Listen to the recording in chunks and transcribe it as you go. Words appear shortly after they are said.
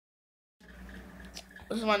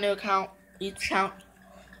This is my new account, YouTube account.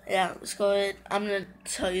 Yeah, let's go ahead. I'm gonna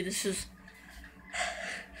tell you this is.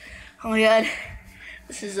 Oh my god,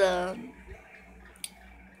 this is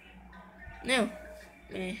new.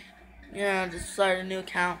 Me, yeah, I just started a new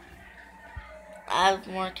account. I have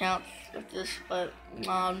more accounts with this, but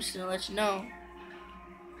I'm just gonna let you know.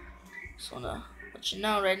 Just wanna let you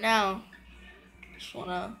know right now. Just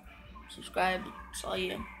wanna subscribe. It's all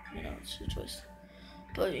you. You know, it's your choice.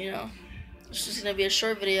 But it's just gonna be a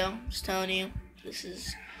short video. Just telling you, this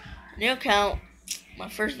is a new account. My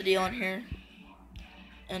first video on here,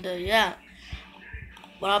 and yeah,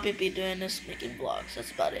 what I'll be doing is making vlogs.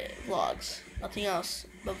 That's about it. Vlogs, nothing else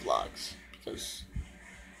but vlogs. Because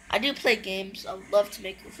I do play games. I would love to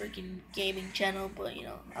make a freaking gaming channel, but I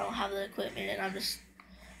don't have the equipment, and I'm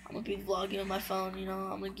gonna be vlogging on my phone.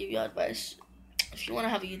 I'm gonna give you advice. If you wanna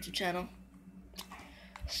have a YouTube channel,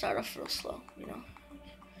 start off real slow.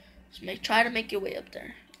 Just try to make your way up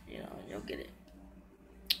there. And you'll get it.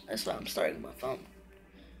 That's why I'm starting with my phone.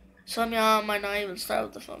 Some of y'all might not even start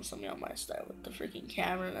with the phone. Some of y'all might start with the freaking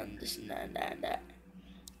camera and this and that and that and that.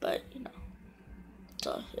 But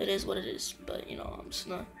so it is what it is. But I'm just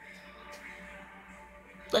gonna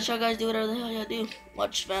let y'all guys do whatever the hell y'all do.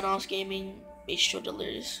 Watch Vanoss Gaming, be sure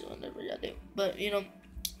delirious whatever y'all do. But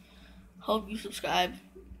hope you subscribe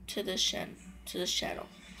to this channel.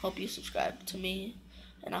 Hope you subscribe to me,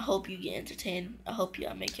 and I hope you get entertained. I hope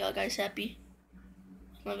I make y'all guys happy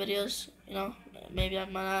with my videos. Maybe I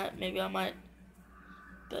might not, maybe I might,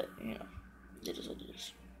 but it is what it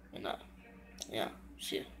is. Yeah,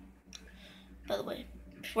 see ya. By the way,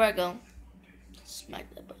 before I go,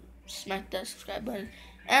 smack that button, smack that subscribe button,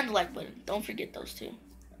 and the like button. Don't forget those two,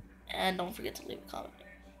 and don't forget to leave a comment.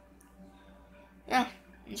 Yeah,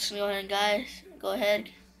 I'm just gonna go ahead, guys. Go ahead,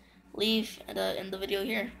 leave and end the video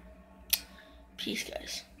here. Peace,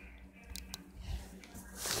 guys.